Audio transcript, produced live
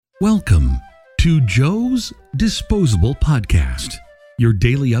Welcome to Joe's Disposable Podcast, your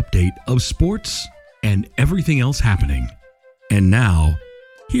daily update of sports and everything else happening. And now,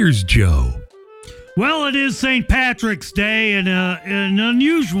 here's Joe. Well, it is St. Patrick's Day, and an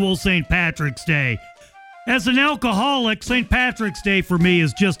unusual St. Patrick's Day. As an alcoholic, St. Patrick's Day for me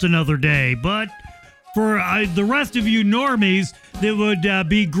is just another day. But for the rest of you normies that would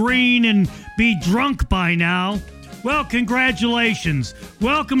be green and be drunk by now, well, congratulations.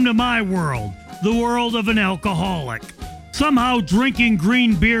 Welcome to my world, the world of an alcoholic. Somehow drinking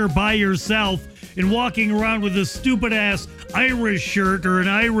green beer by yourself and walking around with a stupid-ass Irish shirt or an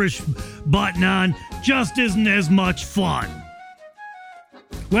Irish button on just isn't as much fun.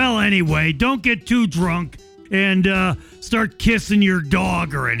 Well, anyway, don't get too drunk and start kissing your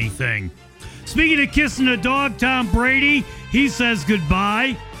dog or anything. Speaking of kissing a dog, Tom Brady, he says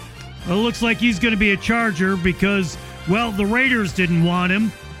goodbye. It looks like he's going to be a Charger because, well, the Raiders didn't want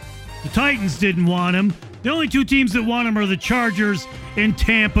him. The Titans didn't want him. The only two teams that want him are the Chargers and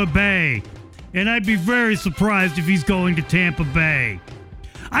Tampa Bay. And I'd be very surprised if he's going to Tampa Bay.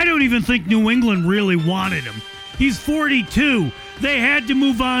 I don't even think New England really wanted him. He's 42. They had to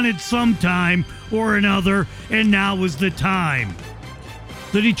move on at some time or another, and now is the time.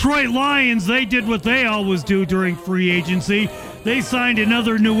 The Detroit Lions, they did what they always do during free agency. They signed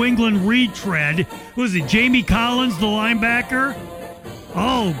another New England retread. Was it Jamie Collins, the linebacker?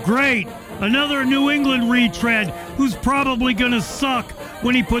 Oh, great. Another New England retread who's probably going to suck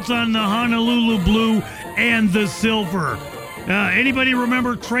when he puts on the Honolulu blue and the silver. Anybody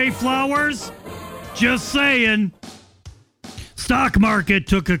remember Trey Flowers? Just saying. Stock market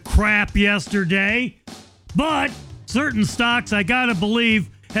took a crap yesterday, but certain stocks, I gotta believe,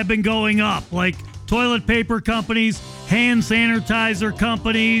 have been going up, like toilet paper companies, hand sanitizer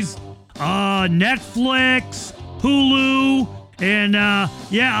companies, Netflix, Hulu, and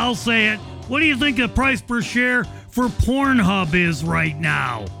I'll say it. What do you think the price per share for Pornhub is right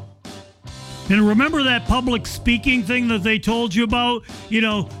now? And remember that public speaking thing that they told you about? You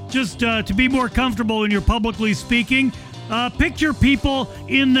know, just to be more comfortable when you're publicly speaking, picture people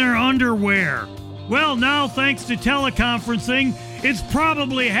in their underwear. Well, now, thanks to teleconferencing, it's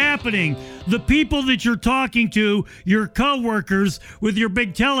probably happening. The people that you're talking to, your coworkers with your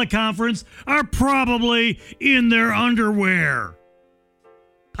big teleconference, are probably in their underwear.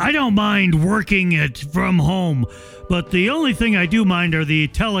 I don't mind working it from home, but the only thing I do mind are the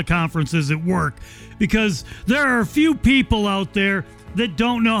teleconferences at work, because there are a few people out there that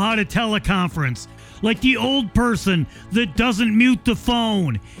don't know how to teleconference. Like the old person that doesn't mute the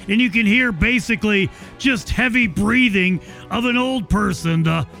phone, and you can hear basically just heavy breathing of an old person.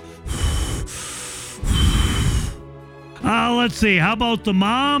 Let's see, how about the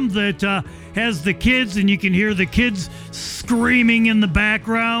mom that has the kids and you can hear the kids screaming in the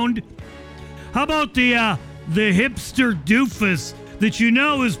background? How about the hipster doofus that you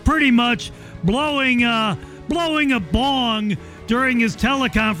know is pretty much blowing a bong during his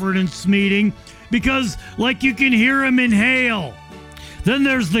teleconference meeting, because, like, you can hear him inhale. Then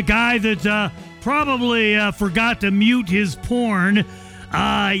there's the guy that probably forgot to mute his porn.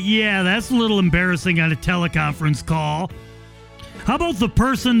 That's a little embarrassing on a teleconference call. How about the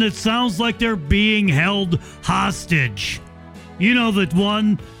person that sounds like they're being held hostage? You know, that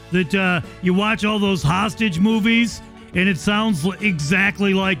one that you watch all those hostage movies, and it sounds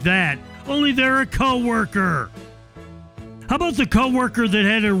exactly like that, only they're a coworker. How about the coworker that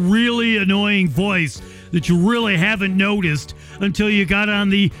had a really annoying voice that you really haven't noticed until you got on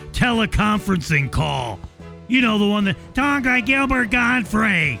the teleconferencing call? You know, the one that talked like Gilbert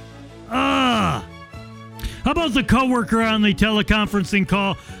Godfrey. How about the coworker on the teleconferencing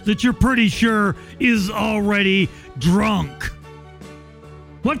call that you're pretty sure is already drunk?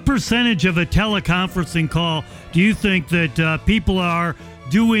 What percentage of a teleconferencing call do you think that people are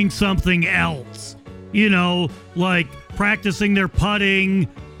doing something else? You know, like practicing their putting,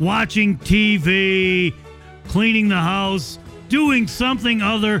 watching TV, cleaning the house, doing something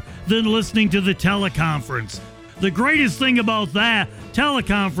other than listening to the teleconference. The greatest thing about that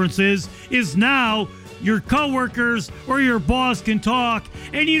teleconference is now your coworkers or your boss can talk,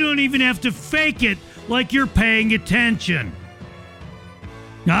 and you don't even have to fake it like you're paying attention.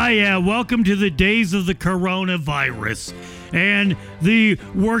 Welcome to the days of the coronavirus and the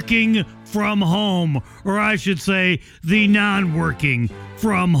working from home, or I should say the non-working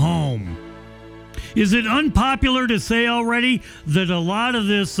from home. Is it unpopular to say already that a lot of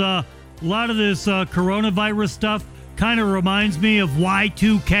this coronavirus stuff kind of reminds me of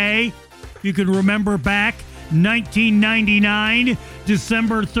Y2K? You can remember back 1999,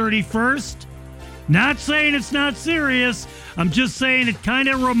 December 31st. Not saying it's not serious. I'm just saying it kind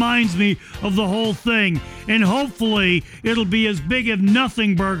of reminds me of the whole thing. And hopefully it'll be as big of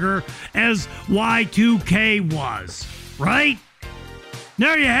nothing burger as Y2K was. Right?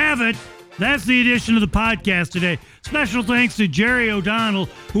 There you have it. That's the edition of the podcast today. Special thanks to Jerry O'Donnell,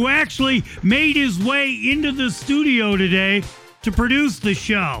 who actually made his way into the studio today to produce the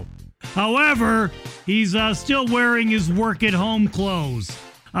show. However, he's still wearing his work-at-home clothes.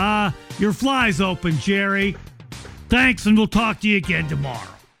 Your fly's open, Jerry. Thanks, and we'll talk to you again tomorrow.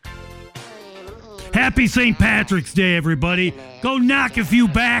 Happy St. Patrick's Day, everybody. Go knock a few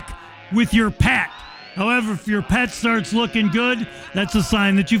back with your pet. However, if your pet starts looking good, that's a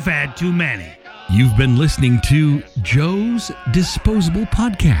sign that you've had too many. You've been listening to Joe's Disposable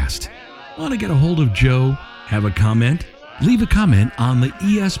Podcast. Want to get a hold of Joe? Have a comment? Leave a comment on the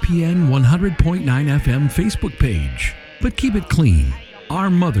ESPN 100.9 FM Facebook page. But keep it clean. Our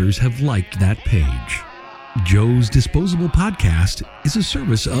mothers have liked that page. Joe's Disposable Podcast is a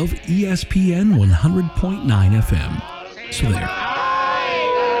service of ESPN 100.9 FM. So there.